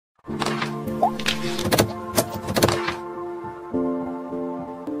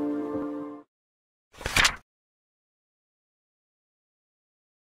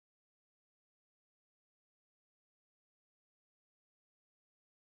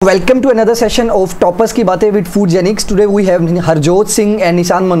Welcome to another session of Toppers Ki Baatein with FoodGenics. Today we have Harjot Singh and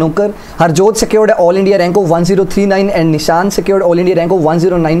Nisanth Manokar. Harjot secured All India rank of 1039 and Nisanth secured All India rank of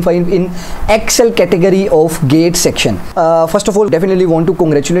 1095 in Excel category of GATE section. First of all, definitely want to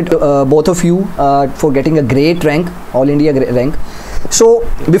congratulate both of you for getting a great rank, All India rank. So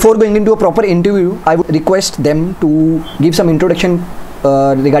before going into a proper interview, I would request them to give some introduction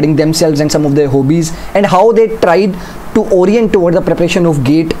regarding themselves and some of their hobbies and how they tried to orient toward the preparation of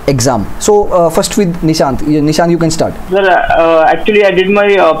GATE exam. So first with Nisanth. Nisanth, you can start. Sir, actually I did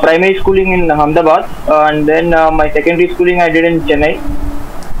my primary schooling in Ahmedabad and then my secondary schooling I did in Chennai,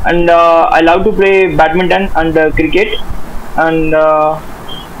 and I love to play badminton and cricket, and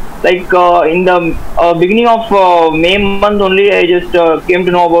in the beginning of May month only I just came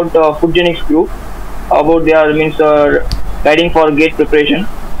to know about FoodGenics group, about their guiding for GATE preparation,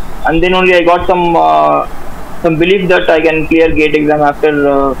 and then only I got some belief that I can clear GATE exam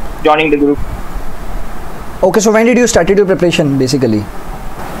after joining the group. Okay, so when did you started your preparation basically?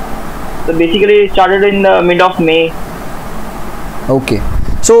 So basically it started in the mid of May. Okay,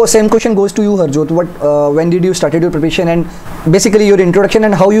 so same question goes to you, Harjot. When did you started your preparation, and basically your introduction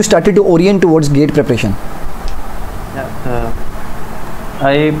and how you started to orient towards GATE preparation?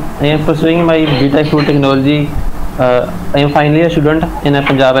 I am pursuing my B.Tech Food Technology. I am finally a student in a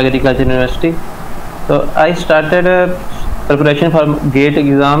Punjab Agricultural University. So I started preparation for GATE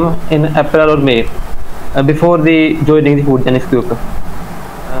exam in April or May before joining the FoodGenics group.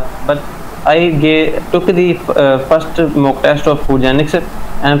 But I took the first mock test of FoodGenics,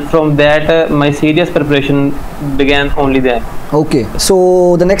 and from that my serious preparation began only then. Okay,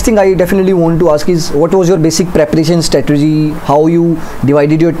 so the next thing I definitely want to ask is, what was your basic preparation strategy? How you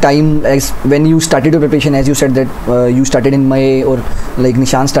divided your time as when you started your preparation? As you said that you started in May, or like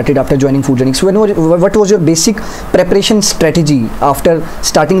Nisanth started after joining FoodGenics. So what was your basic preparation strategy after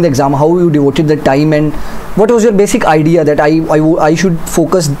starting the exam? How you devoted the time, and what was your basic idea that I should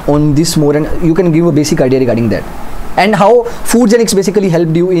focus on this more? And you can give a basic idea regarding that, and how FoodGenics basically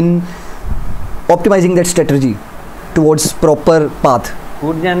helped you in optimizing that strategy towards proper path.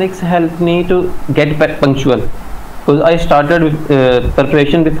 FoodGenics helped me to get back punctual, because I started with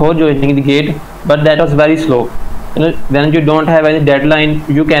preparation before joining the GATE, but that was very slow. When you don't have any deadline,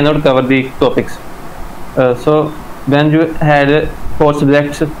 you cannot cover the topics. So when you had 4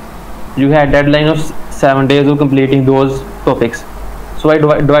 subjects, you had deadline of 7 days of completing those topics. So I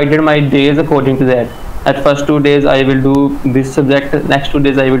divided my days according to that. At first 2 days I will do this subject, next 2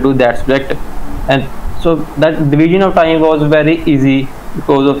 days I will do that subject, and so that division of time was very easy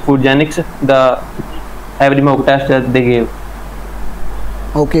because of FoodGenics, every mock test that they gave.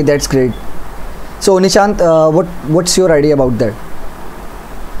 Okay, that's great. So Nisanth, what's your idea about that?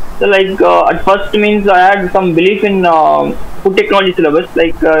 So at first I had some belief in food technology syllabus.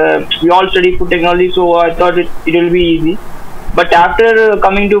 We all study food technology, so I thought it will be easy. But after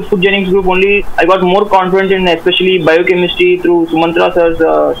coming to FoodGenics group only, I got more confident in especially biochemistry through Sumantra sir's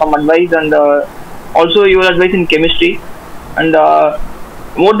some advice, and also your advice in chemistry. And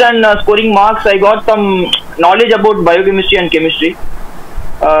more than scoring marks, I got some knowledge about biochemistry and chemistry,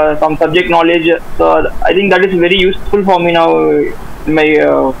 some subject knowledge. So I think that is very useful for me now in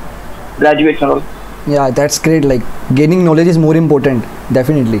my graduates and all. Yeah, that's great. Like, gaining knowledge is more important,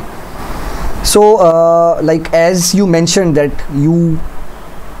 definitely. So as you mentioned that you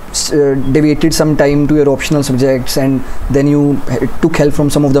devoted some time to your optional subjects, and then you took help from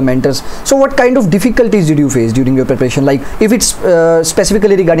some of the mentors. So what kind of difficulties did you face during your preparation? Like, if it's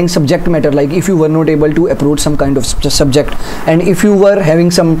specifically regarding subject matter, like if you were not able to approach some kind of subject, and if you were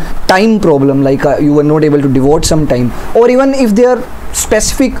having some time problem, like you were not able to devote some time, or even if they are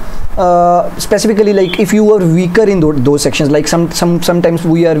specifically like if you were weaker in those sections, like sometimes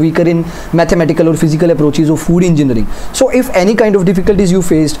we are weaker in mathematical or physical approaches of food engineering. So if any kind of difficulties you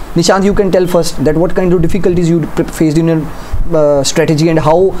faced, Nisanth, you can tell first that what kind of difficulties you faced in your strategy, and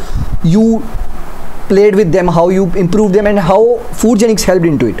how you played with them, how you improved them, and how FoodGenics helped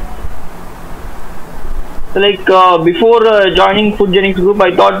into it. So before joining FoodGenics group,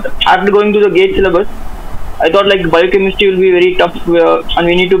 I thought after going to the GATE syllabus, I thought biochemistry will be very tough and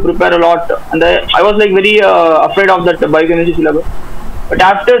we need to prepare a lot, and I was very afraid of that biochemistry syllabus. But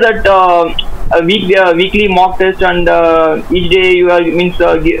after that weekly mock test, and each day you are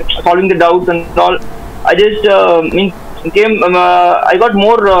solving the doubts and all, I just I got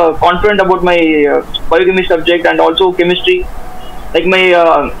more confident about my biochemistry subject and also chemistry.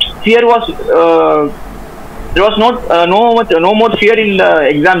 My fear was there was no more fear in the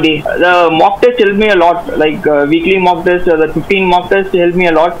exam day. The mock test helped me a lot, weekly mock test, the 15 mock tests helped me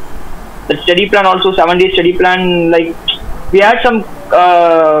a lot. The study plan also, 7-day study plan, we had some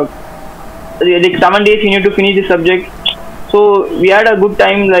like 7 days you need to finish the subject. So we had a good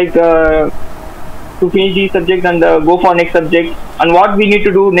time like to finish the subject and go for next subject and what we need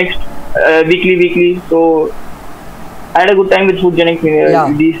to do next weekly. So I had a good time with FoodGenics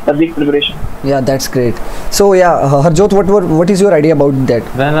with the subject preparation. Yeah, that's great. So yeah, Harjot, what is your idea about that?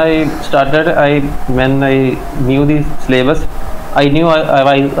 When I started, when I knew the syllabus, I knew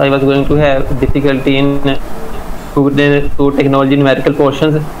I was going to have difficulty in food technology numerical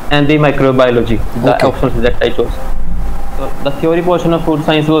portions and the microbiology, the options that I chose. So the theory portion of food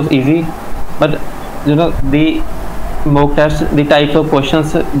science was easy, but the mock tests, the types of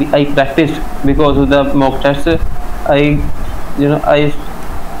questions I practiced because of the mock tests, I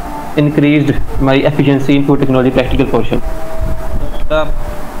increased my efficiency in food technology practical portion. The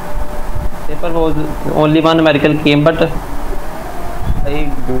paper was only one numerical came, but I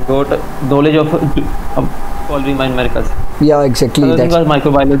got knowledge of solving my numericals. Yeah, exactly. That was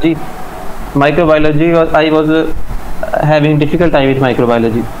microbiology. I was having difficult time with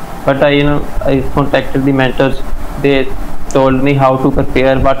microbiology, but I contacted the mentors. They told me how to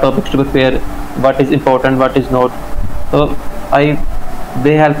prepare, what topics to prepare, what is important, what is not. So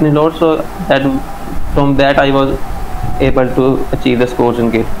they helped me a lot. So that from that I was able to achieve the scores in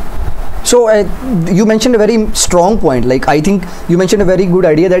GATE. So you mentioned a very strong point. Like I think you mentioned a very good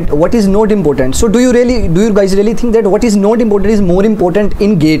idea that what is not important. So do you guys really think that what is not important is more important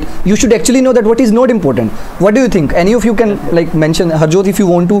in GATE? You should actually know that what is not important. What do you think? Any of you can like mention, Harjot, if you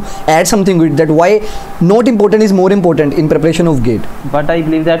want to add something with that, why not important is more important in preparation of GATE? But I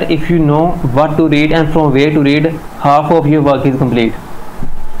believe that if you know what to read and from where to read, half of your work is complete.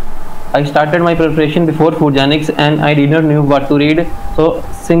 I started my preparation before FoodGenics and I did not know what to read. So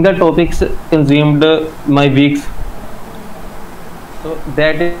single topics consumed my weeks. So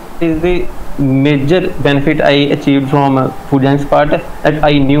that is the major benefit I achieved from FoodGenics part, that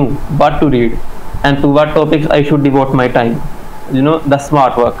I knew what to read and to what topics I should devote my time. The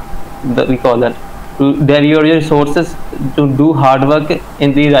smart work, we call that. To divert your resources to do hard work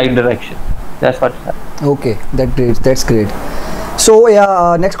in the right direction. That's what happened. Okay, that's great. So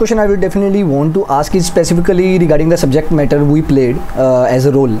yeah, next question I will definitely want to ask is specifically regarding the subject matter we played as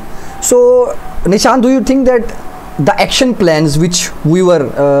a role. So Nisanth, do you think that the action plans which we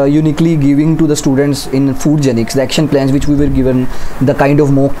were uniquely giving to the students in FoodGenics, the action plans which we were given, the kind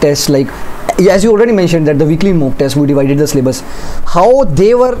of mock tests, like as you already mentioned that the weekly mock test, we divided the syllabus, how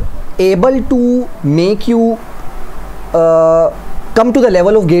they were able to make you come to the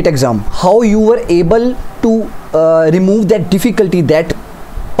level of GATE exam, how you were able to remove that difficulty, that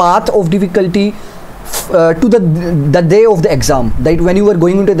path of difficulty to the day of the exam, that when you were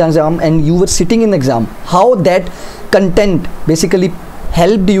going into the exam and you were sitting in the exam, how that content basically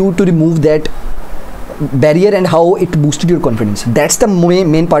helped you to remove that barrier and how it boosted your confidence. That's the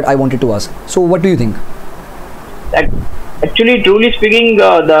main part I wanted to ask. So what do you think? Actually, truly speaking,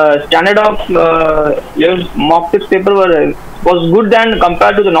 the standard of your mock test paper was good than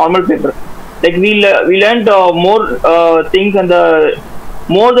compared to the normal paper. Like we learned more things, and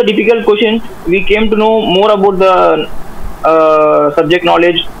the difficult questions, we came to know more about the subject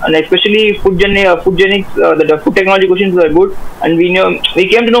knowledge, and especially FoodGenics, the food technology questions were good, and we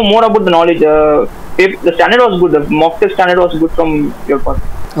came to know more about the knowledge. The standard was good. The mock test standard was good from your part.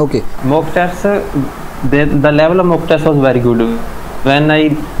 Okay. Mock tests, the level of mock test was very good. When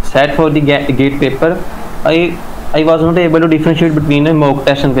I sat for the GATE paper, I was not able to differentiate between a mock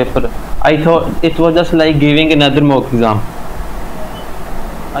test and paper. I thought it was just like giving another mock exam.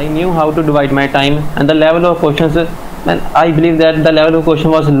 I knew how to divide my time, and the level of questions, and I believe that the level of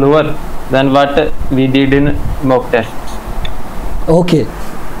question was lower than what we did in mock tests. Okay,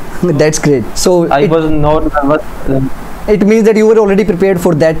 that's great. So I was not nervous. It means that you were already prepared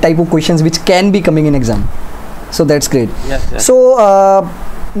for that type of questions which can be coming in exam. So that's great. Yes. So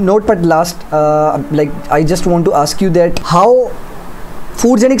note but last, like I just want to ask you that how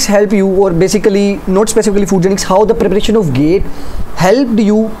FoodGenics help you, or basically not specifically FoodGenics, how the preparation of GATE helped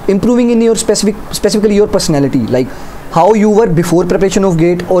you improving in your specifically your personality, like how you were before preparation of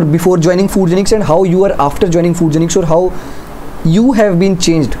GATE or before joining FoodGenics, and how you are after joining FoodGenics, or how you have been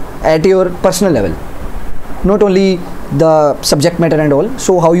changed at your personal level, not only the subject matter and all.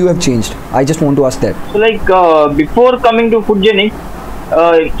 So how you have changed, I just want to ask that. So like before coming to FoodGenics,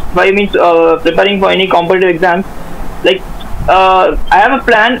 by means preparing for any competitive exams, like I have a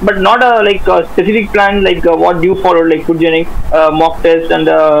plan, but not a specific plan like what you follow, like FoodGenics, mock test, and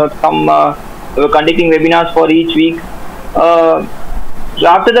conducting webinars for each week. So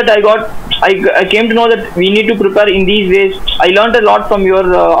after that I got I came to know that we need to prepare in these ways. I learned a lot from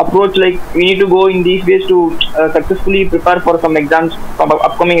your approach. Like we need to go in these ways to successfully prepare for some exams, from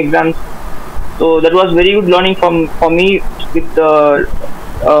upcoming exams. So that was very good learning for me with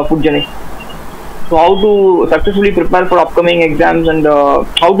FoodGenics. So how to successfully prepare for upcoming exams, and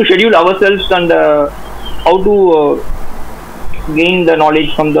how to schedule ourselves, and how to gain the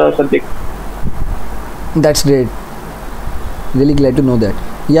knowledge from the subject. That's great. Really glad to know that.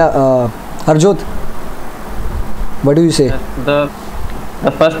 Yeah, Harjot, what do you say? The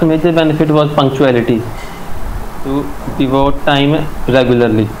first major benefit was punctuality, to devote time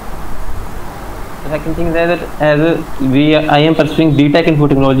regularly. The second thing is that I am pursuing B.Tech in food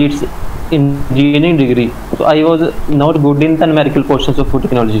technology. It's engineering degree, so I was not good in the numerical portions of food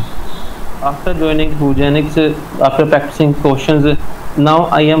technology. After joining FoodGenics, after practicing questions, now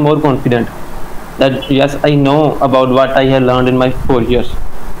I am more confident that yes, I know about what I have learned in my 4 years.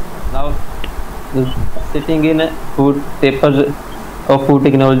 Now, sitting in food papers of food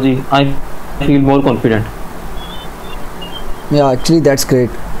technology, I feel more confident. Yeah, actually that's great,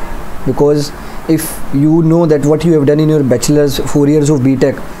 because if you know that what you have done in your bachelor's, 4 years of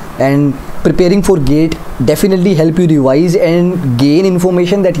B.Tech, and preparing for GATE definitely help you revise and gain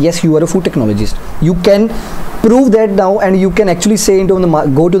information that yes, you are a food technologist. You can prove that now, and you can actually say into the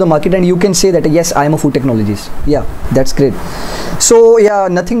go to the market and you can say that yes, I am a food technologist. Yeah, that's great. So yeah,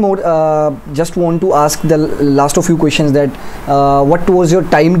 nothing more. Just want to ask the last of few questions, that what was your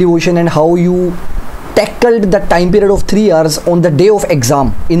time devotion and how you tackled the time period of 3 hours on the day of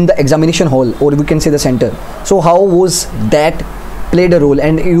exam in the examination hall, or we can say the center. So how was that played a role?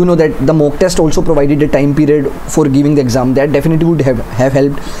 And you know that the mock test also provided a time period for giving the exam, that definitely would have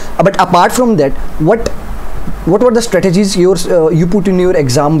helped. But apart from that, what were the strategies you put in your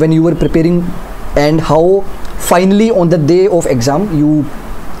exam when you were preparing, and how finally on the day of exam you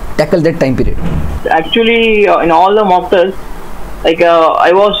tackled that time period? Actually, in all the mock tests, like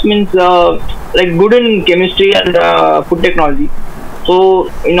I was like good in chemistry and food technology. So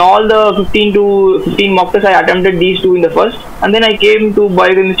in all the 15 mock tests, I attempted these two in the first, and then I came to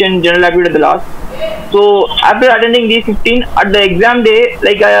biochemistry and general aptitude at the last. So after attending these 15, at the exam day,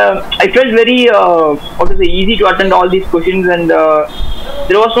 like I felt very easy to attend all these questions, and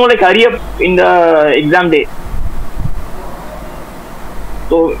there was no like hurry up in the exam day.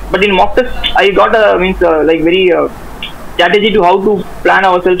 So, but in mock test, I got like very strategy to how to plan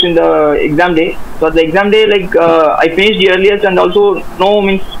ourselves in the exam day. So at the exam day, like I finished the earliest, and also no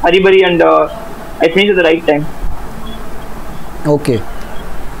hurry, and I finished at the right time. Okay.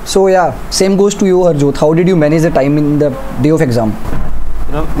 So yeah, same goes to you, Harjot. How did you manage the time in the day of exam?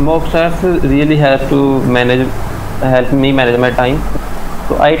 You know, mock tests really help me manage my time.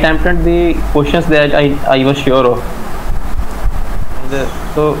 So I attempted the questions that I was sure of. And,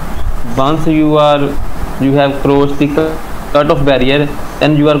 so once you have crossed the cut-off barrier,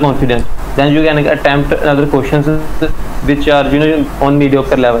 then you are confident. Then you can attempt other questions which are on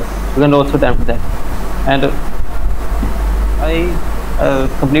mediocre level. You can also attempt that. And I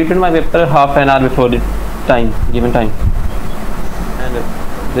completed my paper half an hour before the given time, and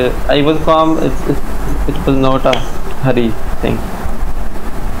I was calm. It was not a hurry thing.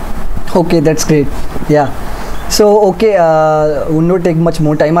 Okay, that's great. Yeah. So okay, will not take much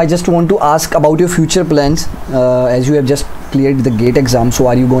more time. I just want to ask about your future plans. As you have just cleared the GATE exam, so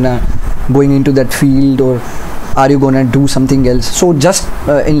are you going into that field, or are you gonna do something else? So just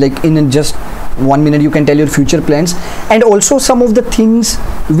in just 1 minute, you can tell your future plans, and also some of the things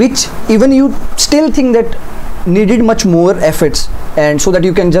which even you still think that needed much more efforts, and so that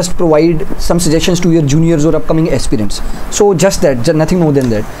you can just provide some suggestions to your juniors or upcoming aspirants. So just nothing more than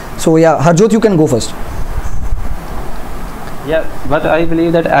that. So yeah, Harjot, you can go first. Yeah, but I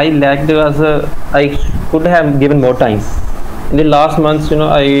believe that I lacked I could have given more time. In the last months,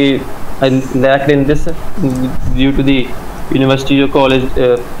 I lacked in this due to the university or college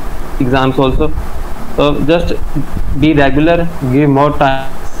exams also. So just be regular, give more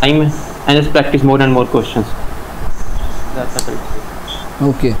time, and just practice more and more questions. That's it.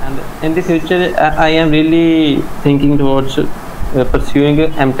 Okay. And in the future, I am really thinking towards pursuing a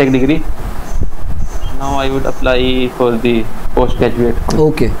M.Tech degree. Now I would apply for the postgraduate.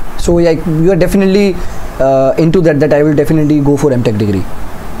 Okay. So yeah, you are definitely into that I will definitely go for M.Tech degree.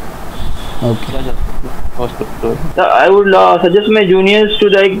 Okay. I would suggest my juniors to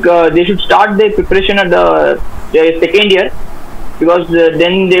they should start their preparation at their second year, because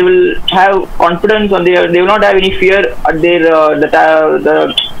then they will have confidence, and they will not have any fear at the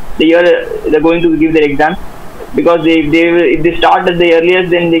year they're going to give their exam, because if they start at the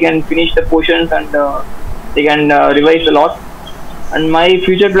earliest, then they can finish the portions, and they can revise a lot. and my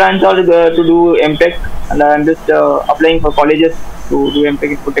future plans are to do M.Tech, and I'm just applying for colleges to do M.Tech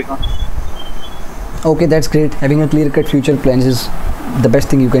in food technology. Okay, that's great. Having a clear-cut future plans is the best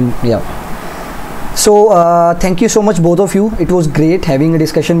thing you can, yeah. So thank you so much, both of you. It was great having a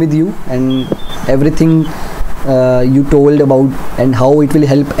discussion with you, and everything you told about and how it will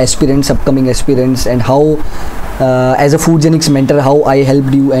help aspirants, upcoming aspirants, and how as a FoodGenics mentor, how I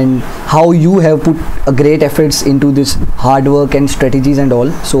helped you and how you have put a great efforts into this hard work and strategies and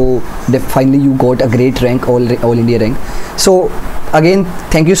all. So finally you got a great rank, all India rank. So again,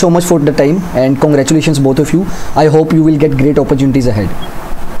 thank you so much for the time, and congratulations both of you. I hope you will get great opportunities ahead.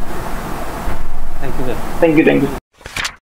 Thank you, sir. Thank you.